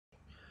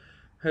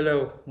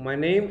Hello, my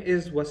name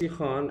is Wasi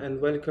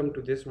and welcome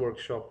to this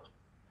workshop.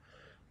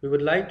 We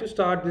would like to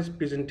start this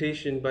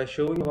presentation by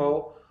showing you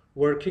how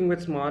working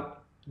with smart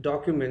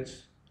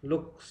documents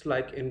looks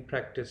like in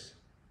practice.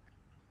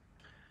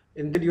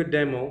 In this video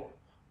demo,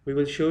 we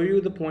will show you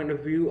the point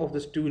of view of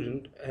the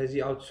student as he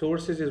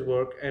outsources his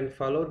work and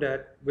follow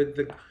that with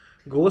the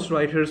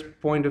ghostwriter's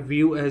point of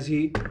view as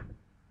he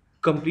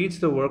completes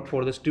the work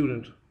for the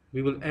student.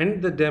 We will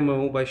end the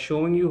demo by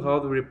showing you how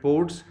the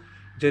reports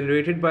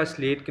generated by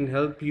Slate can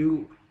help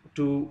you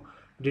to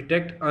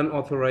detect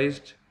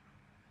unauthorized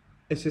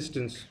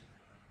assistance.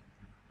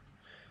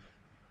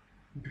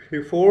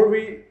 Before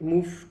we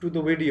move to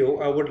the video,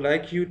 I would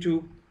like you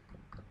to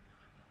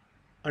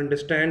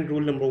understand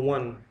rule number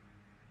one,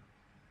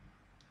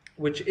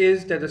 which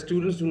is that the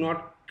students do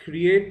not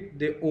create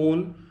their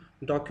own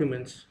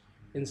documents.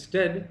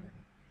 Instead,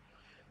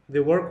 they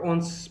work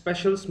on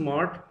special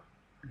smart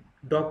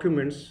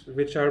documents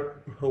which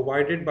are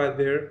provided by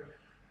their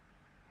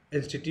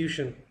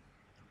institution.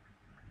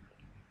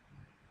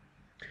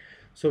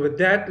 So with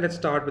that, let's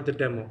start with the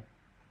demo.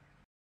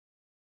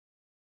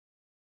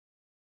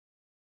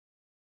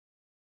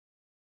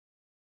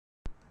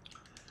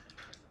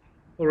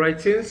 All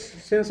right,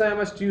 since I am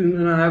a student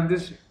and I have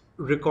this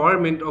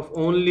requirement of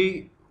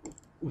only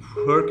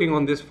working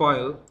on this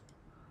file,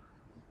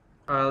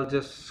 I'll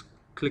just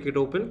click it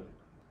open.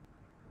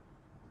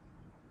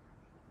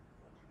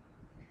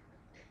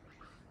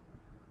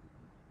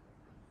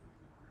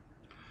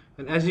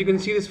 And as you can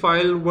see, this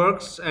file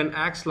works and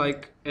acts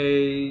like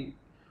a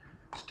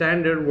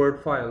standard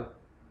Word file.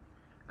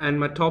 And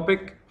my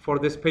topic for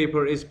this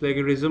paper is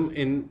plagiarism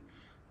in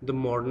the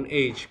modern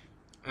age.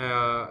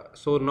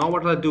 So now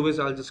what I'll do is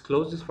I'll just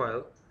close this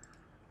file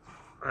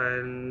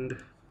and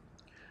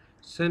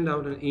send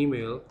out an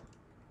email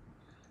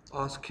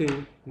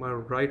asking my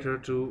writer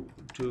to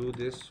do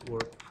this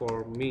work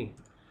for me.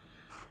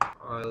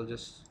 I'll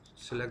just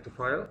select the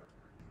file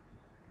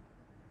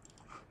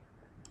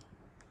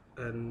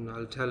and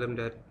I'll tell him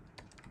that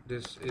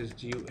this is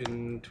due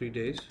in 3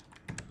 days,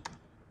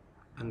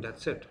 and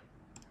that's it.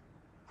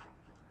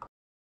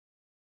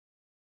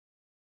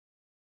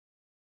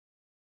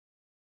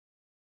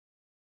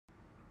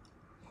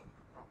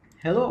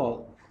 Hello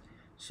all.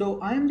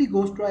 So I am the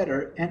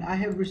ghostwriter and I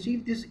have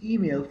received this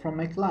email from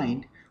my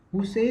client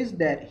who says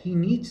that he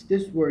needs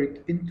this work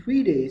in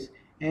 3 days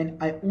and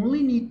I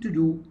only need to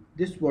do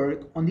this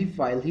work on the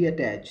file he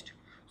attached.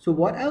 So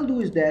what I'll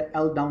do is that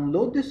I'll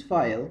download this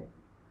file,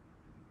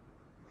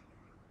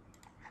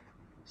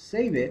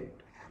 save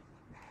it,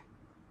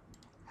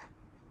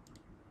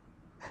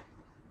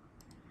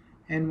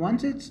 and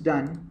once it's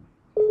done,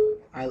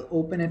 I'll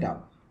open it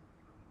up.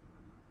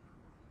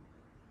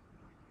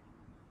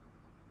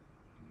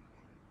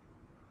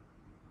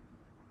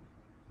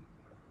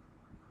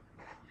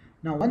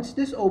 Now once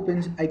this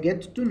opens, I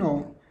get to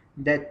know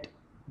that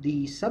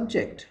the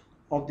subject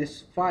of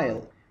this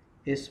file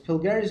is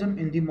plagiarism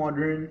in the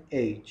modern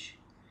age.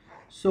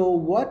 So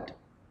what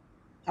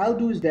I'll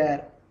do is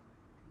that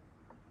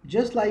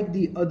just like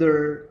the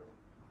other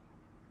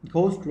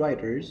ghost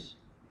writers,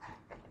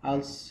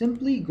 I'll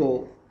simply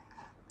go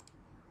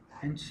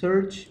and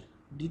search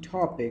the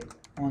topic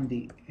on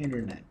the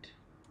internet.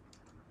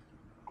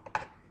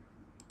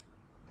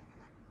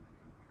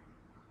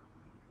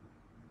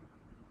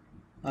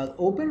 I'll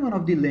open one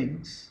of the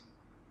links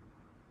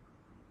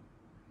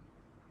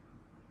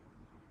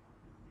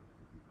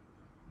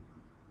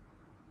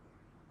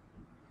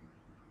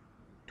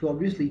to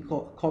obviously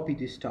copy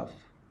this stuff.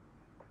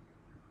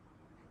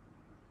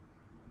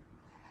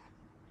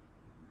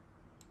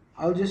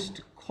 I'll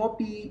just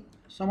copy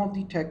some of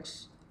the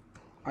text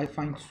I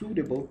find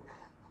suitable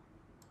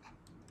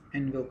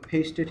and will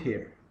paste it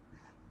here.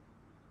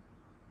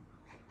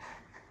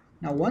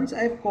 Now once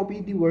I've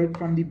copied the work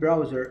from the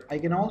browser, I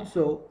can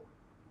also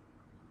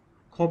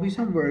copy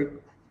some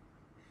work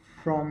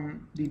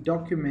from the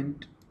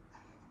document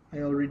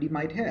I already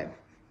might have.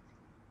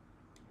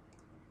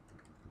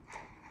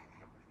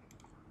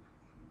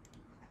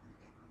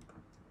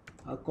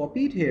 I'll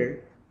copy it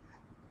here,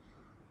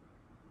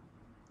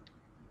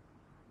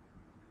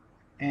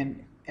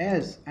 and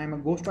as I'm a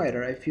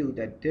ghostwriter, I feel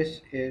that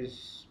this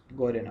is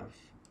good enough.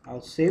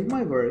 I'll save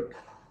my work,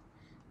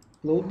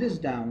 close this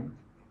down,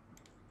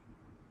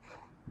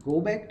 go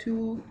back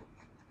to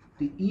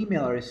the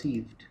email I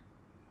received.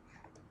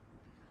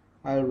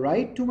 I'll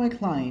write to my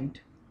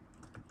client,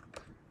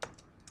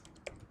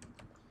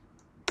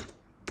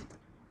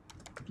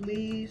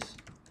 please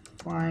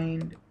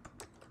find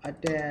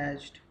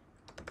attached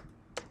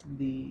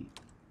the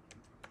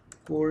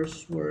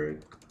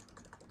coursework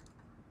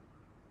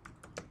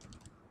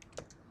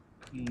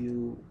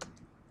you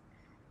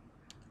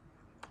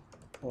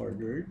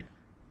ordered.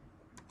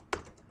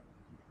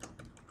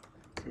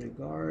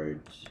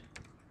 Regards,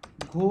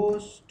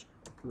 ghost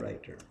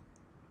writer.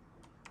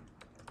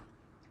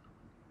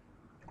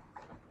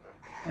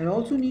 I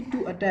also need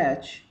to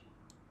attach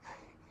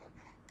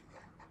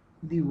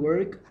the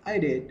work I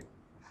did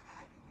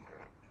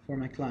for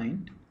my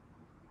client.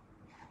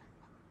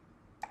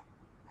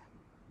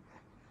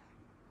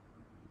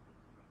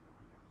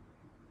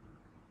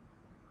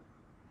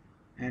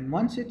 And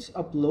once it's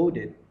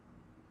uploaded,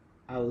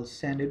 I will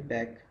send it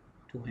back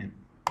to him.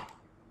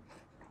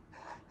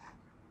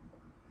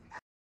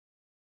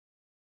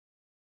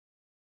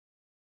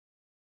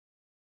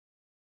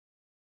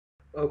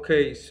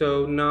 Okay,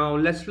 so now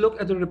let's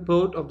look at the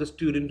report of the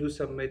student who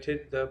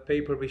submitted the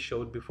paper we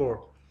showed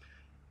before.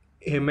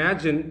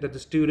 Imagine that the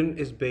student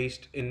is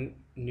based in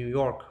New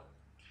York.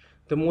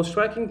 The most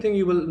striking thing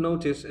you will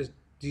notice is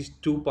these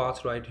two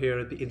parts right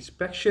here, the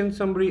inspection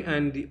summary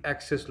and the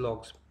access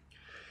logs.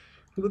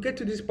 We'll get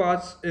to these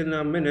parts in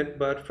a minute,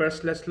 but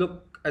first let's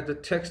look at the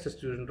text the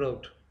student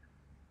wrote.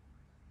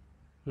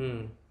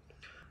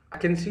 I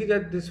can see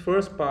that this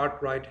first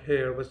part right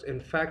here was in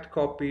fact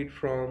copied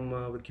from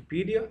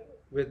Wikipedia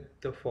with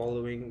the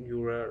following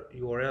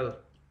URL.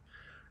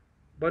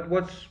 But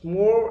what's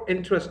more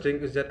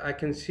interesting is that I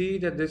can see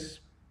that this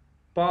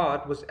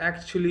part was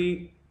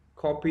actually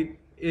copied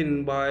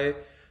in by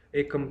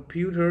a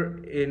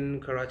computer in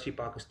Karachi,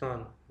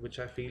 Pakistan, which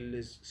I feel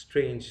is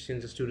strange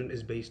since the student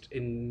is based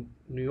in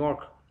New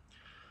York.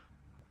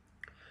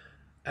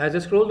 As I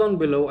scroll down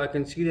below, I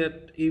can see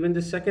that even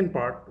the second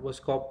part was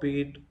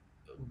copied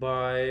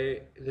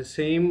by the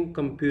same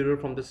computer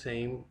from the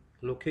same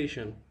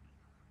location.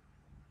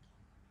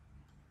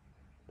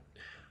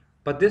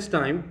 But this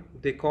time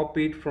they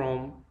copied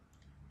from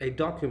a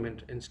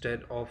document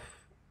instead of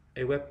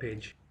a web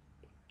page.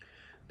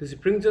 This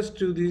brings us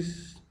to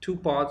these two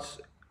parts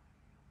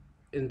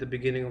in the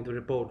beginning of the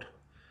report.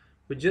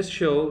 We just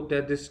show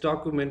that this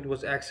document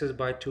was accessed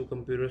by two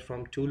computers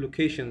from two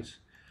locations.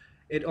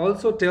 It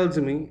also tells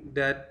me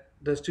that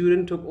the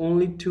student took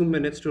only 2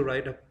 minutes to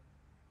write a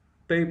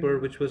paper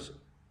which was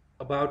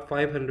about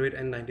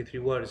 593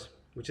 words,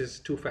 which is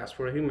too fast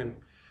for a human.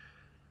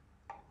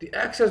 The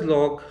access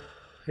log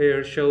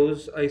here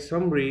shows a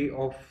summary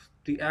of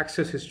the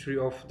access history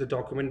of the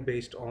document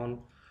based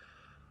on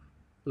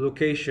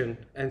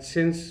location. And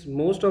since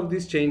most of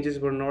these changes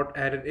were not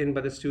added in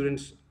by the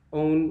student's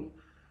own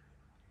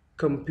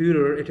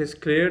computer, it is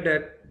clear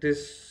that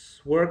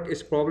this work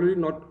is probably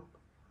not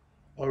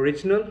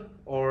original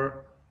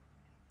or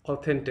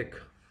authentic.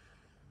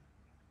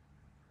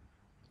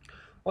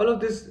 All of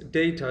this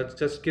data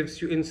just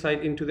gives you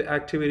insight into the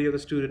activity of the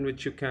student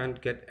which you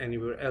can't get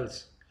anywhere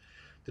else.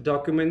 The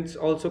documents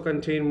also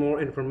contain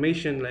more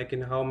information like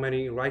in how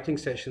many writing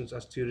sessions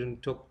a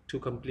student took to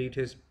complete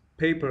his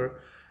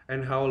paper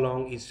and how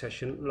long each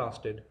session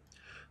lasted.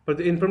 But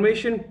the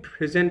information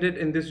presented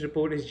in this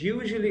report is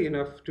usually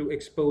enough to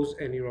expose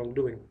any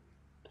wrongdoing.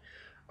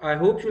 I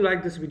hope you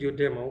like this video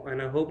demo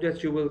and I hope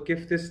that you will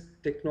give this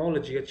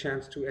technology a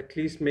chance to at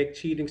least make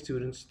cheating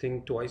students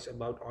think twice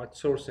about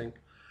outsourcing.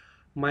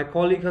 My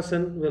colleague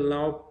Hassan will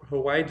now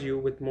provide you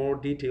with more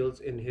details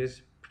in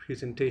his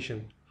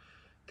presentation.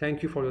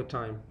 Thank you for your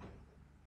time.